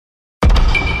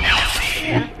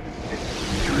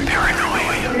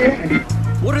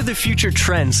are the future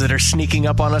trends that are sneaking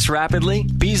up on us rapidly?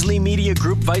 Beasley Media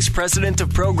Group Vice President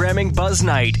of Programming Buzz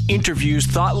Knight interviews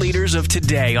thought leaders of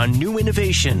today on new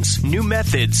innovations, new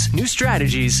methods, new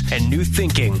strategies, and new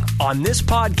thinking on this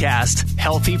podcast,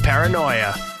 Healthy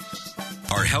Paranoia.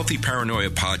 Our Healthy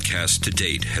Paranoia podcast to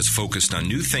date has focused on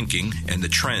new thinking and the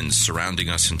trends surrounding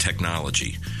us in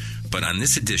technology. But on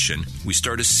this edition, we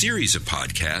start a series of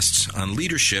podcasts on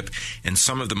leadership and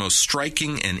some of the most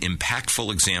striking and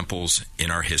impactful examples in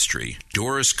our history.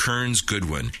 Doris Kearns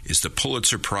Goodwin is the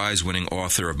Pulitzer Prize-winning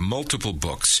author of multiple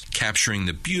books capturing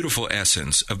the beautiful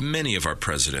essence of many of our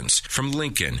presidents, from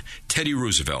Lincoln, Teddy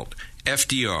Roosevelt,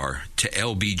 FDR to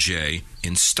LBJ,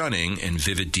 in stunning and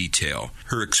vivid detail.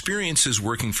 Her experiences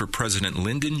working for President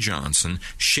Lyndon Johnson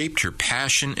shaped her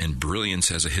passion and brilliance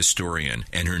as a historian,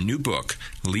 and her new book,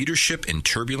 Leadership in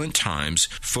Turbulent Times,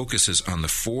 focuses on the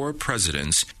four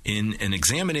presidents in an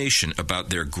examination about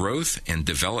their growth and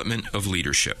development of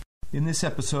leadership. In this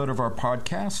episode of our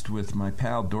podcast with my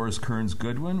pal Doris Kearns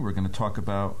Goodwin, we're going to talk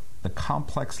about the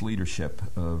complex leadership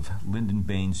of Lyndon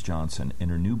Baines Johnson in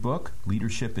her new book,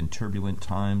 Leadership in Turbulent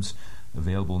Times,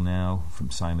 available now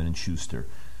from Simon & Schuster.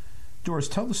 Doris,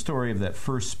 tell the story of that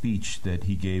first speech that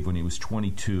he gave when he was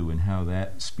 22 and how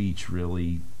that speech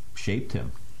really shaped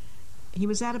him. He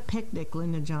was at a picnic,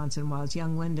 Lyndon Johnson was,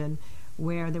 young Lyndon,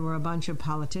 where there were a bunch of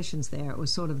politicians there. It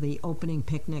was sort of the opening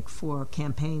picnic for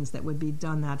campaigns that would be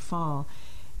done that fall.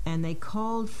 And they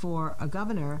called for a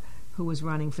governor who was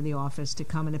running for the office to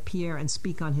come and appear and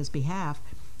speak on his behalf,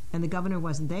 and the governor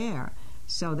wasn't there.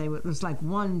 So it was like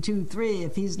 1, 2, 3.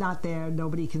 If he's not there,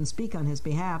 nobody can speak on his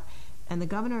behalf. And the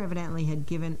governor evidently had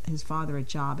given his father a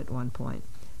job at one point.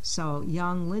 So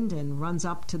young Lyndon runs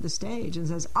up to the stage and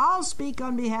says, "I'll speak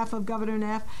on behalf of Governor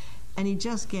Neff." And he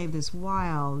just gave this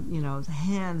wild,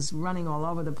 hands running all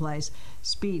over the place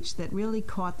speech that really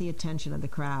caught the attention of the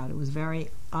crowd. It was very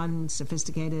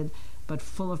unsophisticated, but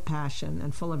full of passion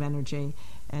and full of energy,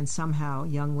 and somehow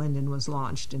young Lyndon was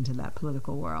launched into that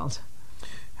political world.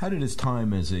 How did his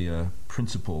time as a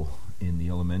principal in the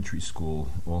elementary school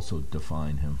also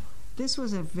define him? This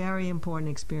was a very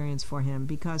important experience for him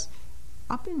because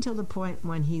up until the point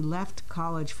when he left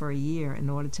college for a year in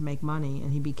order to make money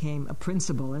and he became a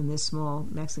principal in this small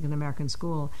Mexican-American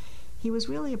school, he was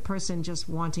really a person just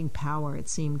wanting power, it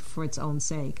seemed, for its own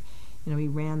sake. He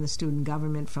ran the student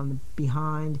government from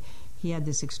behind. He had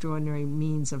this extraordinary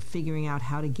means of figuring out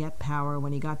how to get power.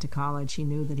 When he got to college, he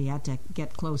knew that he had to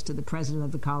get close to the president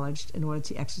of the college in order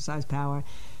to exercise power.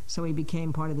 So he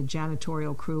became part of the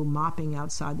janitorial crew mopping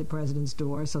outside the president's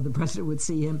door so the president would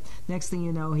see him. Next thing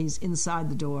you know, he's inside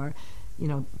the door,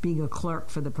 being a clerk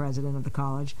for the president of the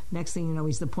college. Next thing you know,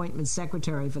 he's the appointment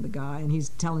secretary for the guy, and he's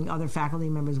telling other faculty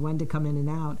members when to come in and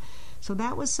out. So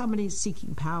that was somebody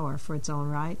seeking power for its own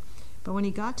right. But when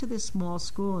he got to this small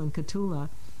school in Cotulla,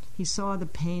 he saw the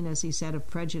pain, as he said, of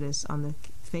prejudice on the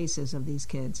faces of these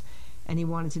kids, and he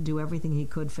wanted to do everything he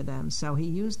could for them. So he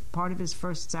used part of his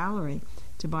first salary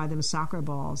to buy them soccer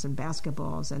balls and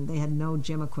basketballs, and they had no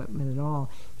gym equipment at all.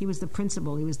 He was the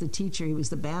principal, he was the teacher, he was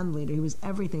the band leader, he was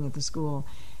everything at the school.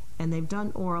 And they've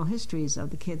done oral histories of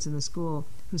the kids in the school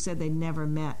who said they'd never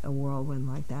met a whirlwind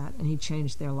like that, and he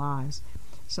changed their lives.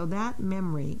 So that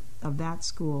memory of that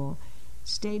school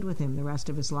stayed with him the rest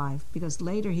of his life, because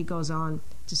later he goes on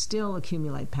to still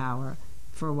accumulate power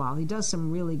for a while. He does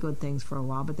some really good things for a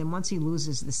while, but then once he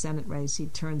loses the Senate race, he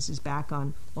turns his back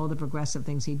on all the progressive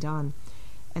things he'd done.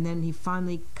 And then he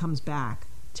finally comes back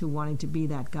to wanting to be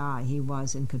that guy he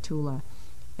was in Cotulla.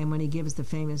 And when he gives the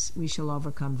famous "We Shall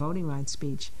Overcome" voting rights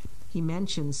speech, he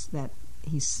mentions that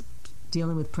he's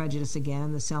dealing with prejudice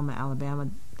again. The Selma, Alabama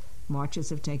marches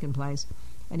have taken place.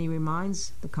 And he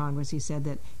reminds the Congress, he said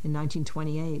that in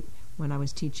 1928, when I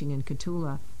was teaching in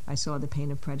Cotulla, I saw the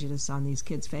pain of prejudice on these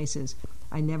kids' faces.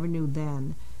 I never knew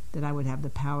then that I would have the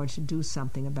power to do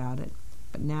something about it.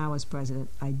 But now, as president,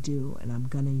 I do, and I'm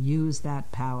going to use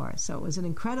that power. So it was an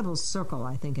incredible circle,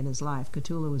 I think, in his life.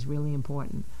 Cotulla was really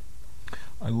important.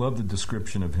 I love the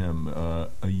description of him, a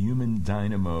human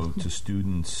dynamo to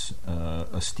students,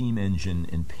 a steam engine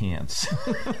in pants.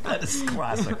 That is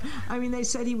classic. I mean, they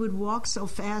said he would walk so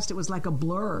fast it was like a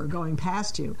blur going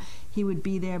past you. He would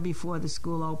be there before the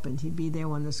school opened. He'd be there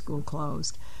when the school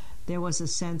closed. There was a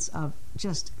sense of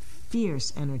just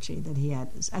fierce energy that he had,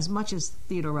 as much as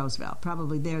Theodore Roosevelt.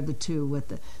 Probably they're the two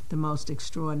with the most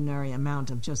extraordinary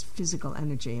amount of just physical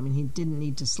energy. I mean, he didn't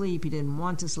need to sleep. He didn't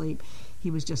want to sleep.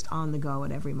 He was just on the go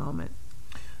at every moment.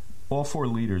 All four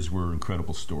leaders were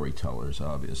incredible storytellers,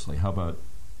 obviously. How about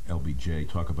LBJ?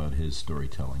 Talk about his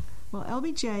storytelling. Well,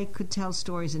 LBJ could tell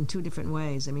stories in two different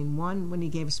ways. I mean, one, when he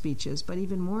gave speeches, but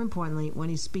even more importantly, when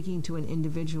he's speaking to an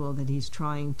individual that he's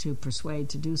trying to persuade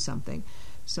to do something.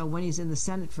 So when he's in the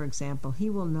Senate, for example, he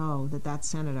will know that that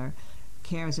senator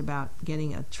cares about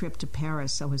getting a trip to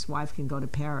Paris so his wife can go to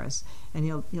Paris, and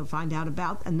he'll find out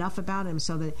enough about him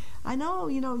so that, I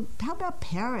know, how about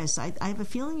Paris? I have a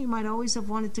feeling you might always have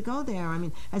wanted to go there. I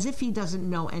mean, as if he doesn't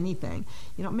know anything.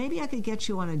 Maybe I could get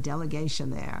you on a delegation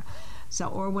there. So,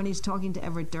 or when he's talking to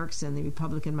Everett Dirksen, the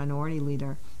Republican minority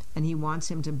leader, and he wants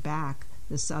him to back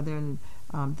the Southern,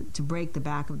 to break the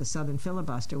back of the Southern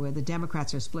filibuster, where the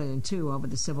Democrats are split in two over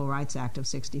the Civil Rights Act of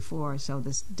 '64. So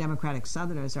the Democratic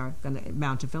Southerners are going to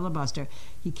mount a filibuster.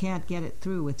 He can't get it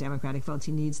through with Democratic votes.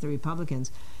 He needs the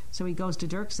Republicans. So he goes to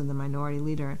Dirksen, the minority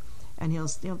leader, and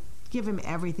he'll give him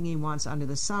everything he wants under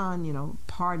the sun,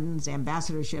 pardons,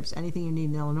 ambassadorships, anything you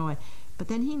need in Illinois. But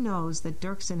then he knows that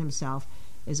Dirksen himself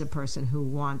is a person who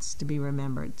wants to be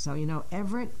remembered. So,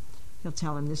 Everett, he'll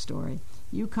tell him this story.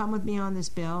 You come with me on this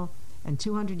bill, and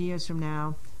 200 years from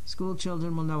now, school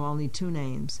children will know only two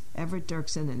names, Everett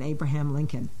Dirksen and Abraham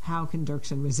Lincoln. How can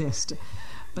Dirksen resist?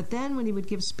 But then when he would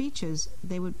give speeches,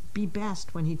 they would be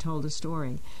best when he told a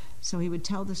story. So he would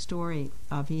tell the story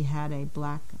of he had a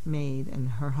black maid and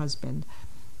her husband,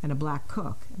 and a black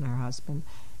cook and her husband,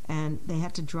 and they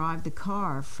had to drive the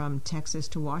car from Texas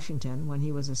to Washington when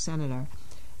he was a senator,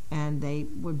 and they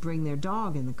would bring their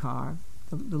dog in the car,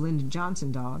 the Lyndon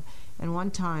Johnson dog. And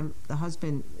one time the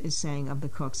husband is saying of the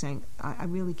cook, I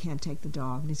really can't take the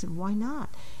dog. And he said, why not?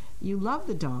 You love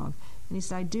the dog. And he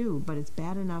said, I do, but it's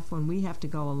bad enough when we have to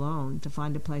go alone to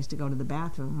find a place to go to the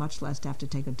bathroom, much less to have to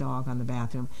take a dog on the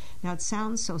bathroom. Now, it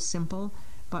sounds so simple,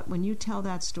 but when you tell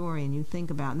that story and you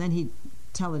think about, and then he'd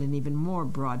tell it in even more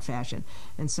broad fashion.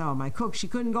 And so my cook, she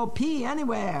couldn't go pee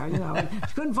anywhere,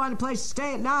 she couldn't find a place to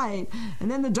stay at night, and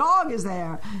then the dog is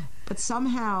there. But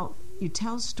somehow you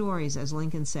tell stories, as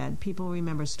Lincoln said, people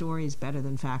remember stories better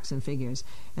than facts and figures.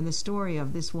 And the story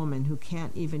of this woman who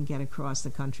can't even get across the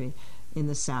country in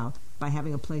the South by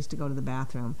having a place to go to the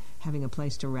bathroom, having a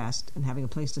place to rest, and having a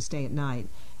place to stay at night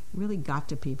really got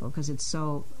to people because it's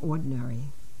so ordinary.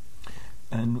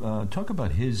 And talk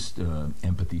about his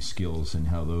empathy skills and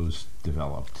how those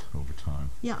developed over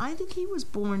time. Yeah, I think he was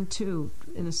born, too,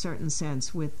 in a certain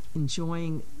sense, with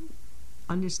enjoying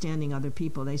understanding other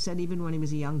people. They said even when he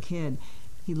was a young kid,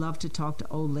 he loved to talk to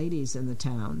old ladies in the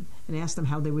town and ask them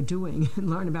how they were doing and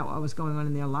learn about what was going on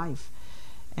in their life.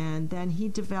 And then he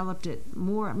developed it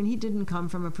more. I mean, he didn't come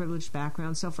from a privileged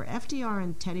background. So for FDR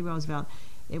and Teddy Roosevelt,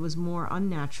 it was more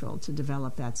unnatural to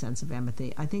develop that sense of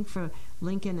empathy. I think for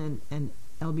Lincoln and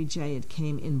LBJ, it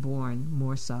came inborn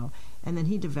more so. And then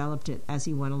he developed it as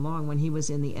he went along when he was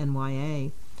in the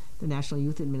NYA, the National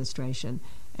Youth Administration,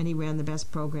 and he ran the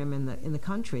best program in the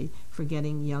country for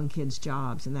getting young kids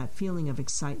jobs, and that feeling of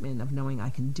excitement of knowing I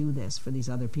can do this for these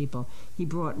other people. He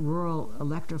brought rural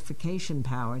electrification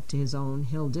power to his own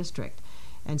Hill district,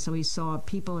 and so he saw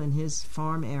people in his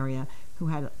farm area who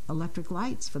had electric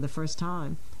lights for the first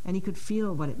time, and he could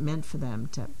feel what it meant for them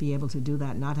to be able to do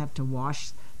that, not have to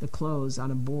wash the clothes on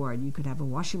a board. You could have a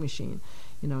washing machine,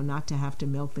 not to have to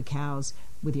milk the cows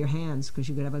with your hands, because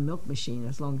you could have a milk machine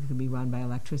as long as it could be run by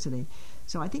electricity.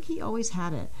 So I think he always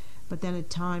had it, but then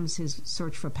at times his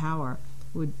search for power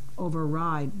would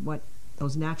override what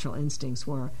those natural instincts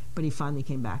were, but he finally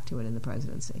came back to it in the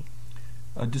presidency.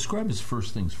 Describe his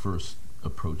first things first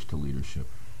approach to leadership.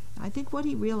 I think what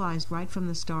he realized right from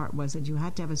the start was that you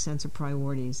had to have a sense of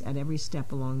priorities at every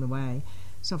step along the way.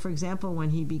 So, for example,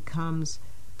 when he becomes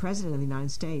president of the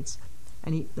United States,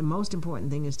 and the most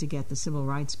important thing is to get the Civil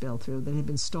Rights Bill through that had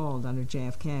been stalled under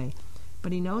JFK.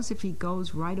 But he knows if he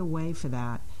goes right away for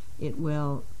that, it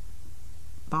will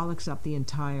bollocks up the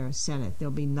entire Senate.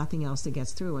 There'll be nothing else that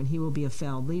gets through, and he will be a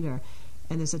failed leader.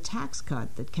 And there's a tax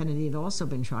cut that Kennedy had also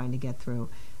been trying to get through.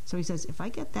 So he says, if I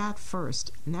get that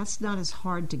first, and that's not as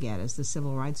hard to get as the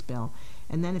Civil Rights Bill,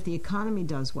 and then if the economy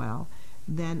does well,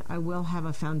 then I will have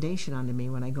a foundation under me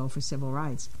when I go for civil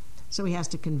rights. So he has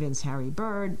to convince Harry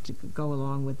Byrd to go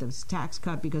along with this tax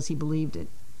cut because he believed it,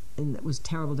 and it was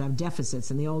terrible to have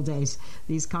deficits. In the old days,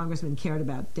 these congressmen cared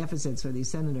about deficits for these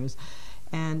senators.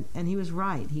 And he was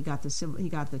right. He got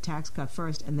the tax cut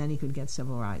first, and then he could get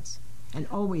civil rights. And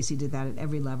always he did that at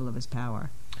every level of his power.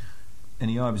 And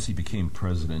he obviously became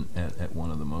president at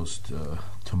one of the most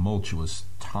tumultuous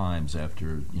times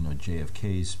after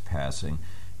JFK's passing.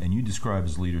 And you describe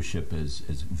his leadership as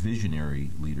visionary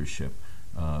leadership.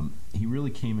 He really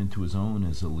came into his own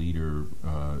as a leader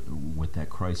with that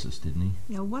crisis, didn't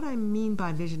he? What I mean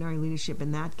by visionary leadership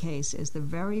in that case is the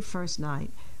very first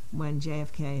night when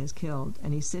JFK is killed,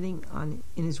 and he's sitting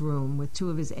in his room with two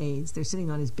of his aides. They're sitting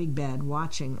on his big bed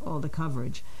watching all the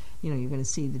coverage. You're going to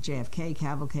see the JFK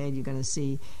cavalcade. You're going to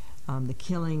see the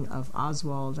killing of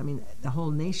Oswald. I mean, the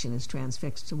whole nation is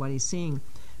transfixed to what he's seeing.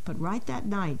 But right that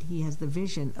night, he has the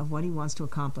vision of what he wants to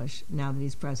accomplish now that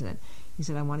he's president. He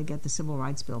said, I want to get the Civil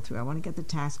Rights Bill through. I want to get the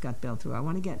tax cut bill through. I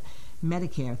want to get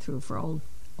Medicare through for old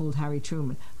Harry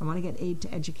Truman. I want to get aid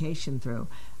to education through.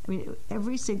 I mean,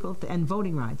 every single and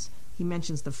voting rights. He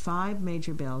mentions the 5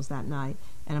 major bills that night,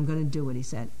 and I'm going to do it, he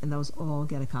said. And those all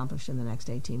get accomplished in the next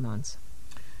 18 months.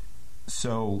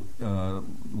 So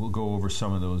we'll go over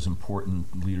some of those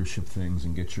important leadership things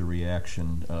and get your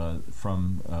reaction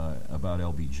from about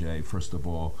LBJ. First of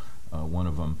all, one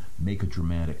of them, make a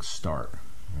dramatic start.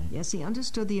 Right? Yes, he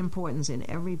understood the importance in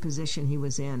every position he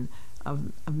was in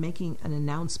of making an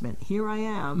announcement. Here I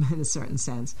am, in a certain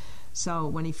sense. So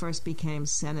when he first became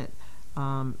Senate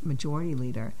Majority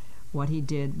Leader, what he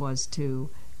did was to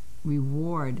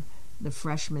reward the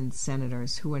freshman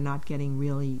senators who were not getting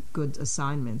really good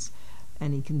assignments.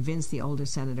 And he convinced the older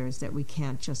senators that we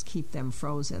can't just keep them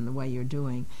frozen the way you're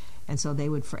doing. And so they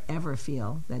would forever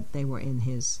feel that they were in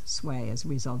his sway as a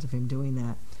result of him doing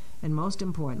that. And most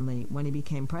importantly, when he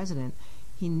became president,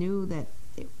 he knew that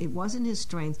it wasn't his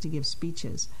strength to give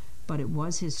speeches, but it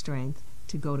was his strength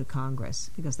to go to Congress,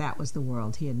 because that was the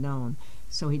world he had known.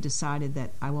 So he decided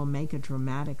that I will make a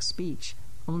dramatic speech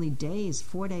only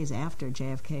 4 days after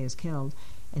JFK is killed,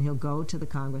 and he'll go to the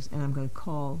Congress, and I'm going to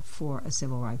call for a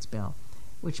civil rights bill,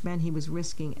 which meant he was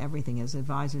risking everything. His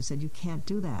advisor said, you can't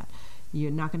do that.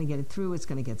 You're not going to get it through. It's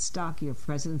going to get stuck. Your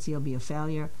presidency will be a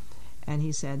failure. And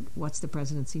he said, what's the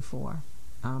presidency for?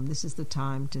 This is the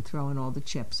time to throw in all the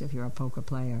chips if you're a poker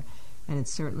player. And it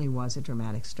certainly was a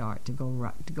dramatic start to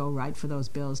go right for those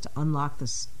bills, to unlock the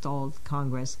stalled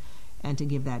Congress, and to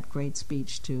give that great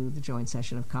speech to the joint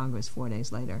session of Congress 4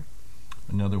 days later.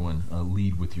 Another one,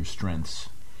 lead with your strengths.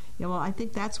 Yeah, well, I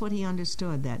think that's what he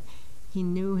understood, that he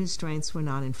knew his strengths were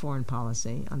not in foreign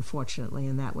policy, unfortunately,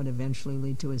 and that would eventually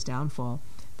lead to his downfall,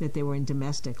 that they were in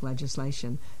domestic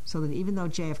legislation. So that even though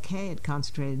JFK had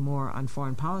concentrated more on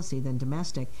foreign policy than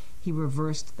domestic, he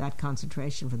reversed that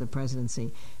concentration for the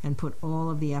presidency and put all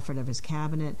of the effort of his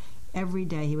cabinet. Every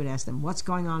day he would ask them, what's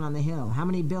going on the Hill? How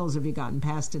many bills have you gotten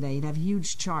passed today? He'd have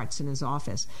huge charts in his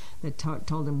office that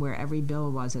told him where every bill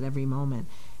was at every moment.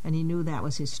 And he knew that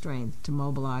was his strength, to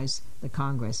mobilize the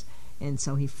Congress. And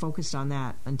so he focused on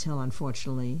that until,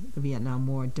 unfortunately, the Vietnam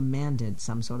War demanded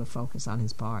some sort of focus on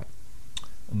his part.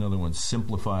 Another one,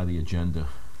 simplify the agenda.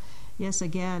 Yes,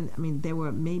 again, I mean, there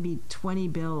were maybe 20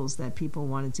 bills that people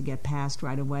wanted to get passed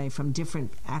right away from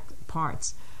different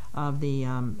parts of the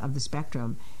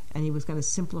spectrum, and he was going to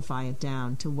simplify it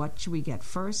down to what should we get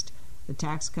first, the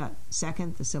tax cut,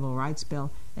 second, the civil rights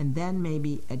bill, and then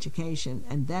maybe education,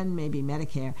 and then maybe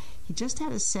Medicare. He just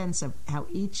had a sense of how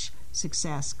each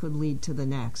success could lead to the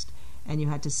next, and you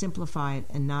had to simplify it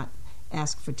and not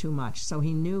ask for too much. So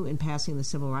he knew in passing the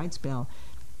civil rights bill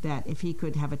that if he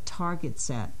could have a target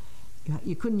set,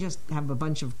 you couldn't just have a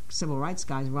bunch of civil rights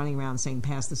guys running around saying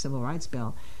pass the civil rights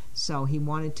bill. So he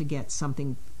wanted to get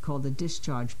something called the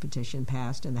discharge petition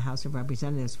passed in the House of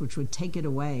Representatives, which would take it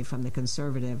away from the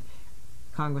conservative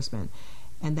congressman,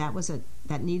 and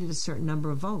that needed a certain number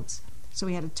of votes. So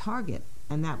he had a target,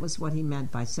 and that was what he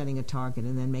meant by setting a target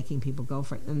and then making people go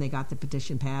for it. And they got the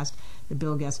petition passed, the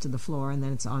bill gets to the floor, and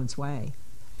then it's on its way.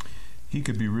 He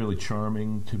could be really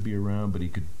charming to be around, but he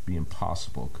could be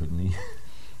impossible, couldn't he?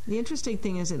 The interesting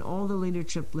thing is, in all the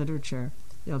leadership literature,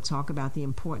 they'll talk about the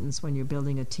importance when you're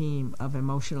building a team of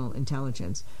emotional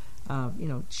intelligence, of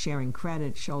sharing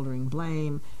credit, shouldering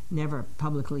blame, never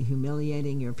publicly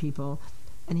humiliating your people.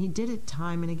 And he did it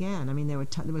time and again. I mean, there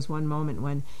was one moment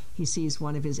when he sees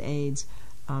one of his aides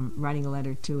writing a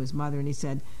letter to his mother, and he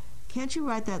said, can't you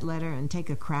write that letter and take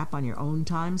a crap on your own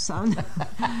time, son?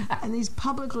 And he's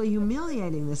publicly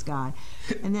humiliating this guy.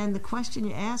 And then the question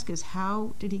you ask is,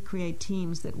 how did he create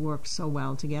teams that worked so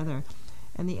well together?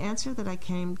 And the answer that I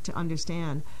came to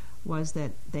understand was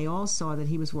that they all saw that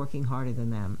he was working harder than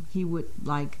them. He would,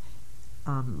 like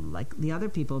the other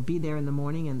people, be there in the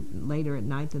morning and later at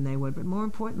night than they would. But more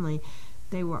importantly,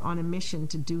 they were on a mission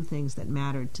to do things that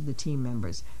mattered to the team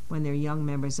members. When they're young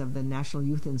members of the National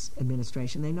Youth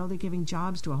Administration, they know they're giving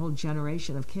jobs to a whole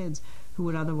generation of kids who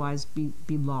would otherwise be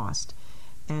lost.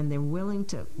 And they're willing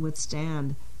to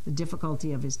withstand the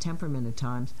difficulty of his temperament at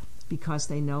times because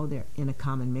they know they're in a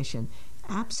common mission.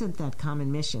 Absent that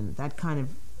common mission, that kind of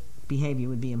behavior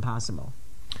would be impossible.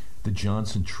 The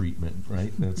Johnson treatment,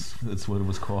 right? That's what it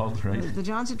was called, right? The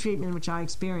Johnson treatment, which I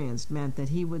experienced, meant that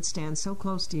he would stand so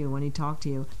close to you when he talked to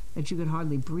you that you could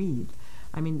hardly breathe.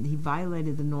 I mean, he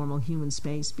violated the normal human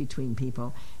space between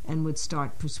people and would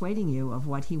start persuading you of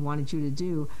what he wanted you to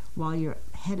do while your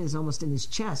head is almost in his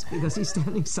chest because he's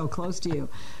standing so close to you.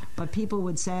 But people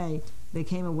would say they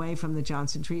came away from the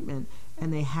Johnson treatment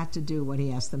and they had to do what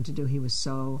he asked them to do. He was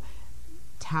so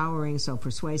towering, so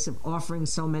persuasive, offering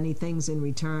so many things in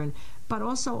return, but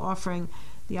also offering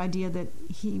the idea that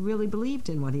he really believed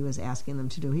in what he was asking them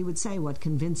to do. He would say what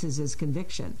convinces his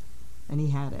conviction, and he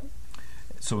had it.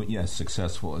 So, yes,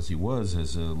 successful as he was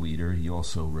as a leader, he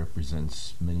also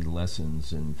represents many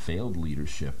lessons in failed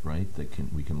leadership, right,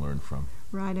 that we can learn from.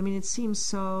 Right. I mean, it seems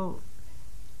so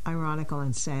ironical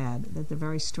and sad that the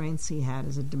very strengths he had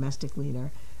as a domestic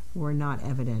leader were not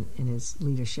evident in his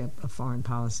leadership of foreign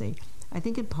policy. I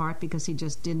think in part because he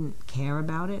just didn't care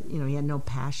about it. You know, he had no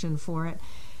passion for it.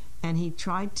 And he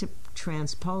tried to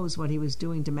transpose what he was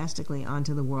doing domestically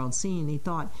onto the world scene. He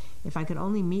thought, if I could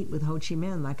only meet with Ho Chi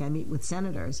Minh like I meet with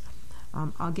senators,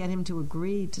 I'll get him to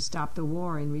agree to stop the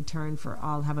war in return for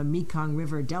I'll have a Mekong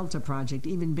River Delta project,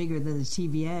 even bigger than the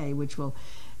TVA, which will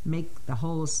make the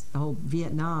whole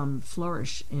Vietnam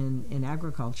flourish in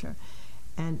agriculture.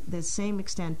 And the same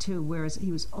extent, too, whereas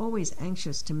he was always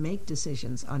anxious to make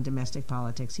decisions on domestic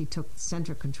politics, he took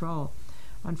center control.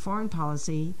 On foreign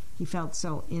policy, he felt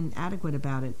so inadequate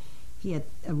about it. He had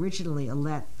originally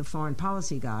elect the foreign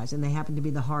policy guys, and they happened to be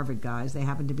the Harvard guys. They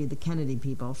happened to be the Kennedy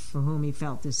people, for whom he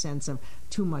felt this sense of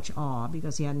too much awe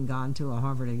because he hadn't gone to a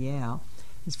Harvard or Yale.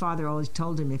 His father always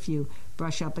told him, if you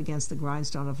brush up against the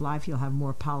grindstone of life, you'll have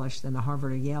more polish than a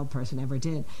Harvard or Yale person ever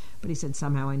did. But he said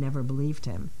somehow I never believed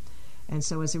him. And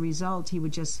so as a result, he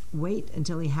would just wait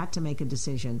until he had to make a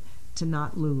decision to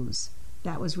not lose.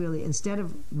 That was really, instead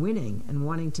of winning and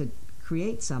wanting to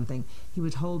create something, he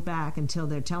would hold back until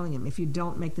they're telling him, if you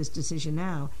don't make this decision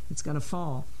now, it's going to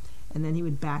fall. And then he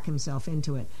would back himself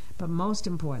into it. But most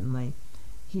importantly,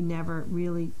 he never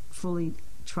really fully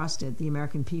trusted the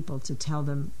American people to tell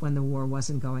them when the war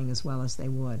wasn't going as well as they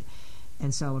would.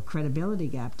 And so a credibility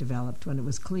gap developed when it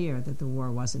was clear that the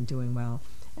war wasn't doing well,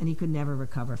 and he could never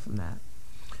recover from that.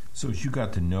 So as you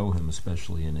got to know him,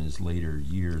 especially in his later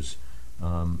years,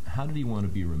 how did he want to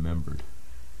be remembered?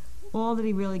 All that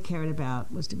he really cared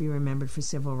about was to be remembered for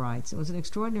civil rights. It was an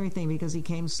extraordinary thing because he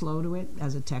came slow to it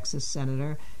as a Texas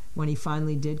senator. When he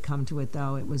finally did come to it,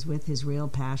 though, it was with his real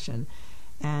passion.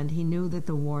 And he knew that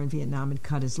the war in Vietnam had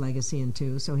cut his legacy in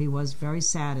two, so he was very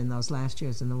sad in those last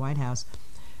years in the White House.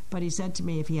 But he said to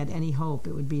me if he had any hope,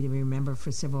 it would be to be remembered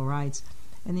for civil rights.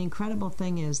 And the incredible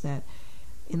thing is that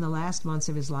in the last months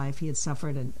of his life, he had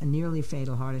suffered a nearly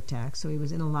fatal heart attack, so he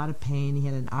was in a lot of pain. He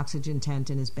had an oxygen tent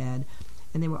in his bed,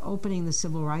 and they were opening the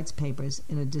civil rights papers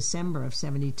in December of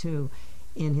 1972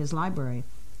 in his library,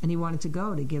 and he wanted to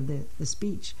go to give the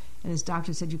speech. And his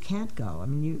doctor said, you can't go. I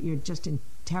mean, you're just in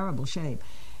terrible shape.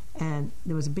 And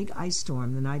there was a big ice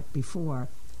storm the night before,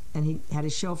 and he had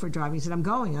his chauffeur driving. He said, I'm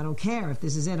going. I don't care if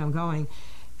this is it. I'm going.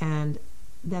 And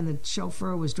then the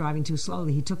chauffeur was driving too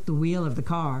slowly. He took the wheel of the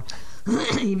car,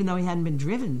 even though he hadn't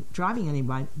been driving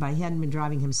anybody, but he hadn't been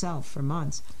driving himself for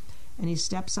months. And he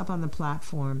steps up on the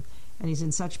platform, and he's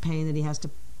in such pain that he has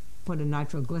to put a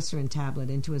nitroglycerin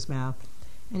tablet into his mouth.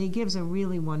 And he gives a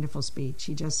really wonderful speech.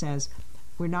 He just says,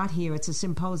 we're not here. It's a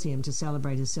symposium to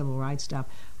celebrate his civil rights stuff.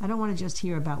 I don't want to just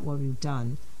hear about what we've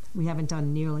done. We haven't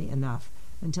done nearly enough.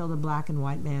 Until the black and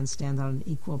white man stand on an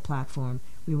equal platform,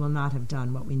 we will not have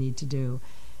done what we need to do.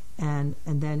 And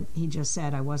then he just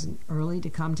said, I wasn't early to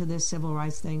come to this civil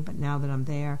rights thing, but now that I'm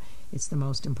there, it's the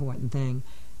most important thing.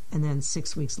 And then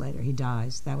 6 weeks later, he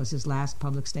dies. That was his last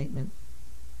public statement.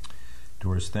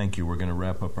 Doris, thank you. We're going to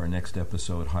wrap up our next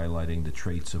episode highlighting the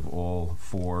traits of all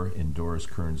four in Doris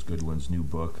Kearns Goodwin's new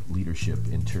book, Leadership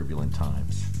in Turbulent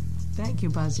Times. Thank you,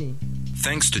 Buzzy.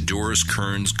 Thanks to Doris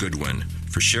Kearns Goodwin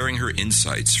for sharing her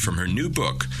insights from her new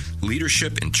book,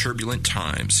 Leadership in Turbulent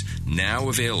Times, now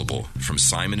available from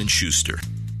Simon & Schuster.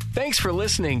 Thanks for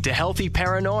listening to Healthy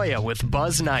Paranoia with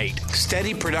Buzz Knight.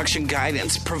 Steady production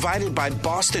guidance provided by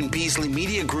Boston Beasley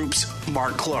Media Group's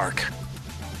Mark Clark.